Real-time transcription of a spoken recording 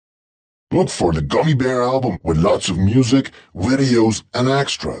Look for the Gummy Bear album with lots of music, videos, and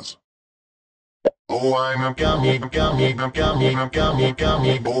extras. Oh, I'm a gummy, gummy, gummy, gummy,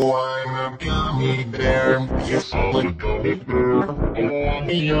 gummy, oh, I'm a gummy bear. Yes, I'm a gummy bear. Oh, I'm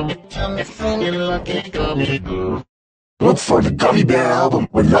a yummy, tummy, funny, lucky gummy bear. Look for the Gummy Bear album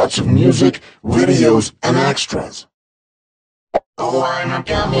with lots of music, videos, and extras. Oh, I'm a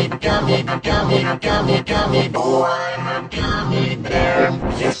gummy, gummy, gummy, gummy, gummy, oh, I'm a gummy bear.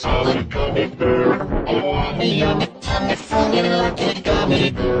 Yes, I'm a gummy bear. Oh, I'm a yummy, tummy, funny, lucky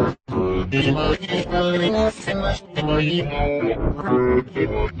gummy bear. Be my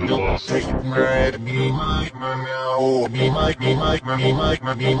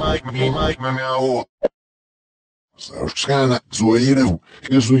Sarskana, Zoedo,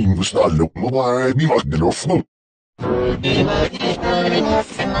 is doing the style of mobile, be like the Lofno. Be my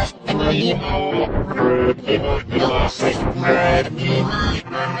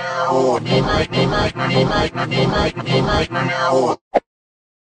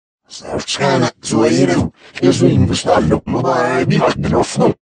Sarskana, Zoedo, is doing the style of mobile, be like the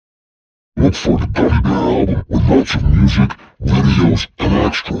Lofno. Look for the Gummy Bear album with lots of music, videos, and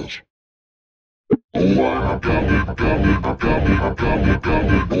extras. Oh, I'm a gummy, gummy, gummy, gummy,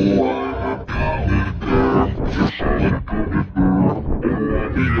 gummy, oh, I'm a gummy bear. Yes, I'm a gummy bear. Oh,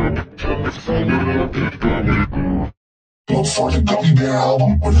 I'm a yummy, tummy, funny, lucky gummy bear. Look for the Gummy Bear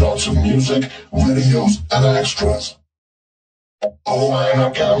album with lots of music, videos, and extras. Oh, I'm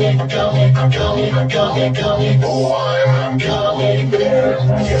a gummy, gummy, gummy, gummy, gummy, oh, I'm a gummy bear.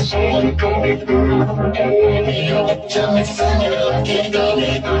 Yes, I'm a gummy bear. Oh, I'm a yummy, tummy, funny, lucky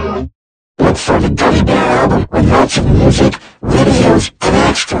gummy bear. Look for the Gummy Bear album with lots of music, videos, and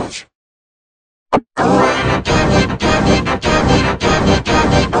extras. Oh, I'm a gummy, gummy, gummy, gummy,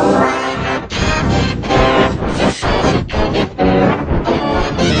 gummy, oh, I'm a gummy bear. Yes, I'm a gummy bear. Oh,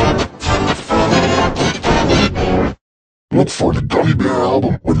 I'm a yummy, tummy, funny, lucky gummy bear. Look for the Gummy Bear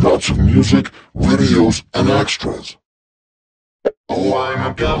album with lots of music, videos, and extras. Oh,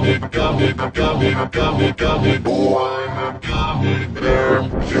 I'm a gummy, gummy, gummy, gummy, gummy, oh, I'm a gummy bear.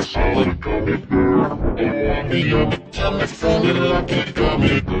 Yes, I'm a gummy bear. Oh, I'm a yummy, tummy, funny, lucky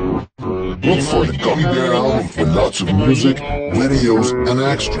gummy bear. Look for the Gummy Bear album with lots of music, videos, and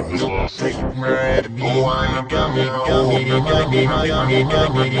extras. Oh, I'm a gummy, gummy, gummy,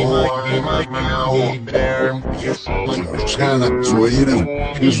 gummy, gummy bear. Yes, I'm a Sarskana,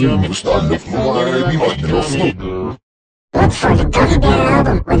 Zoedo, is doing the style of mobile, be like the Lofno. Look for the Gummy Bear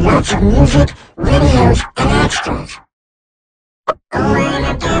album with lots of music, videos, and extras. Oh, I'm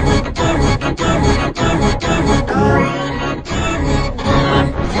a gummy, gummy, gummy, gummy, gummy, oh, I'm a gummy bear.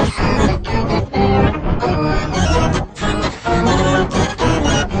 Yes, I'm a gummy bear. Oh, I'm a yummy, tummy, funny, lucky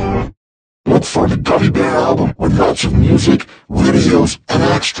gummy bear. Look for the Gummy Bear album with lots of music, videos, and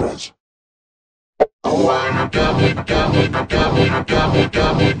extras. Oh, I'm a gummy, gummy, gummy, gummy,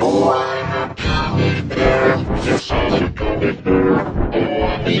 gummy, oh, I'm a gummy bear. Yes, I'm a gummy bear. Oh,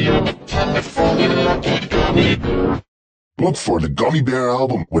 I'm a yummy, tummy, funny, lucky gummy bear. Look for the Gummy Bear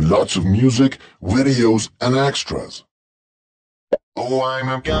album with lots of music, videos, and extras. Oh, I'm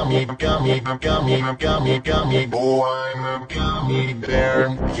a gummy, gummy, gummy, gummy, gummy, oh, I'm a gummy bear.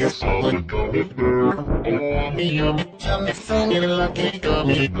 Yes, I'm a gummy bear. Oh, I'm a yummy, tummy, funny, lucky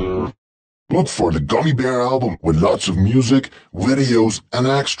gummy bear. Look for the Gummy Bear album with lots of music, videos, and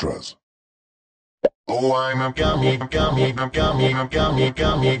extras. Oh, I'm a gummy, gummy, gummy, gummy,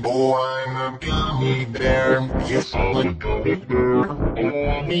 gummy, oh, I'm a gummy bear. Yes, I'm a gummy bear. Oh,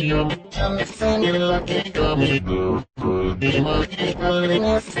 I'm a yummy, tummy, funny, lucky gummy bear. Be my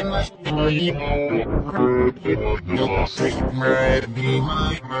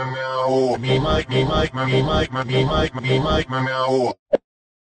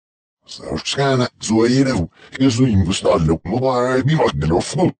Sarskana, Zoedo, is doing the style of mobile, be like the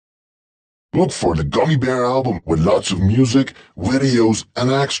Lofno. Look for the Gummy Bear album with lots of music, videos,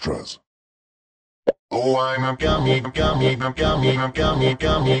 and extras. Oh, I'm a gummy, gummy, gummy, gummy,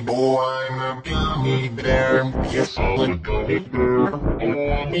 gummy, oh, I'm a gummy bear. Yes, I'm a gummy bear. Oh,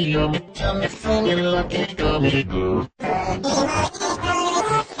 I'm a yummy, tummy, funny, lucky gummy bear.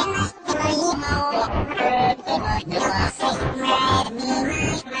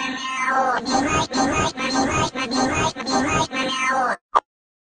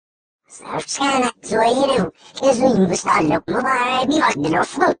 Sarskana, Zoedo, is doing the style of mobile, be like the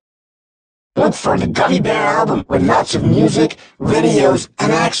Lofno. Look for the Gummy Bear album with lots of music, videos,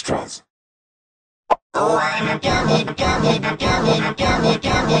 and extras. Oh, I'm a gummy, gummy, gummy, gummy,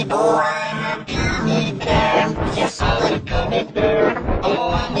 gummy, oh, I'm a gummy bear. Yes, I'm a gummy bear.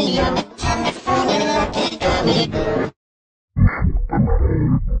 Oh, I'm a yummy, tummy, funny, lucky gummy bear.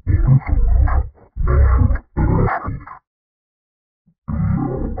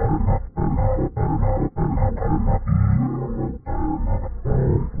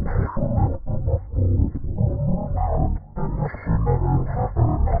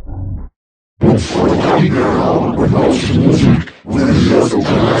 for the Gummy Bear with lots of music, videos,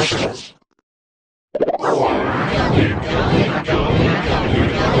 and extras.